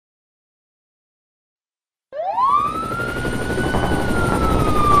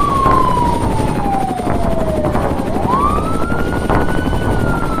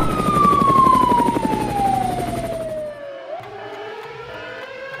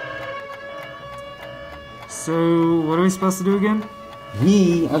So, what are we supposed to do again?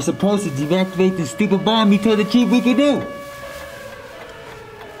 We are supposed to deactivate the stupid bomb you told the chief we could do.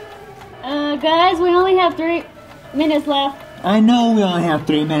 Guys, we only have 3 minutes left. I know we only have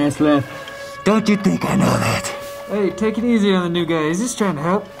 3 minutes left. Don't you think I know that? Hey, take it easy on the new guy. He's just trying to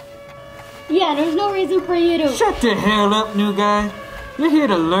help. Yeah, there's no reason for you to... Shut the hell up, new guy. You're here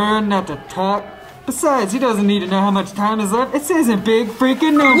to learn, not to talk. Besides, he doesn't need to know how much time is left. It says in big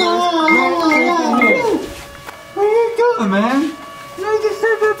freaking numbers. What are you doing, man? You just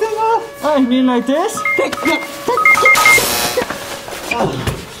set that thing off. Oh, you mean like this?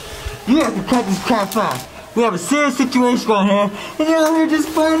 You have to cut this crap out. We have a serious situation going here, and you're over here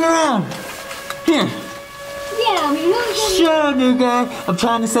just playing around. Here. Yeah, I mean, who's Shut up, new guy. I'm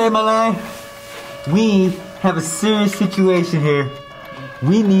trying to save my life. We have a serious situation here.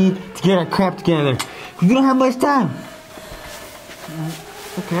 We need to get our crap together. We don't have much time.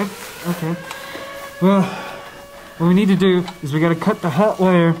 Okay. Well, what we need to do is we gotta cut the hot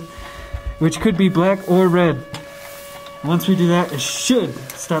wire, which could be black or red. Once we do that, it should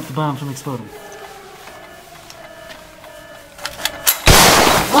stop the bomb from exploding.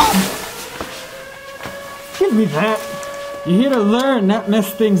 Give me that. You're here to learn, not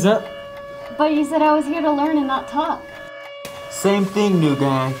mess things up. But you said I was here to learn and not talk. Same thing, new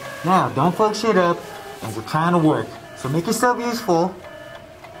guy. Now, don't fuck shit up, and we're trying to work. So make yourself useful,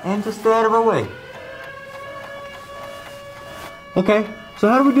 and just stay out of our way. Okay, so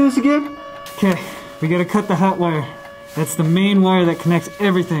how do we do this again? Okay, we gotta cut the hot wire. That's the main wire that connects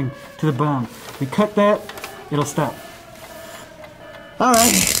everything to the bomb. We cut that, it'll stop.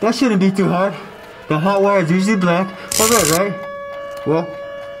 Alright, that shouldn't be too hard. The hot wire is usually black or red, right? Well,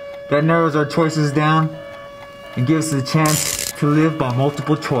 that narrows our choices down and gives us a chance to live by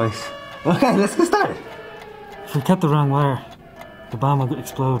multiple choice. Okay, let's get started. If we cut the wrong wire, the bomb will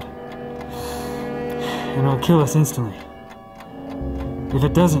explode. And it'll kill us instantly. If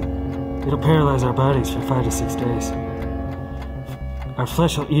it doesn't, it'll paralyze our bodies for 5 to 6 days. Our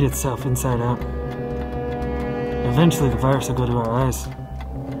flesh will eat itself inside out. Eventually the virus will go to our eyes.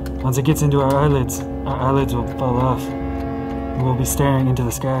 Once it gets into our eyelids will fall off, and we'll be staring into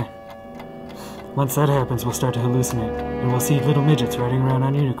the sky. Once that happens, we'll start to hallucinate, and we'll see little midgets riding around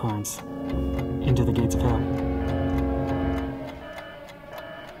on unicorns into the gates of hell.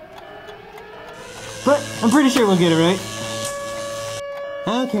 But I'm pretty sure we'll get it right.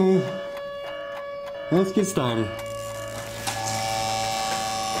 Okay, let's get started.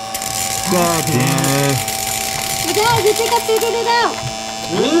 God damn it. You guys, you think I figured it out?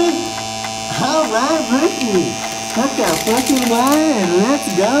 Really? Alright, Ricky. Cut that fucking wire and let's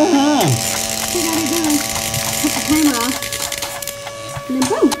go home. You gotta do is put the camera off, and then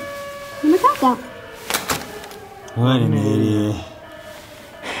boom, and the cut out. What an idiot.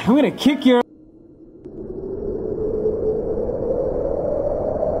 I'm gonna kick your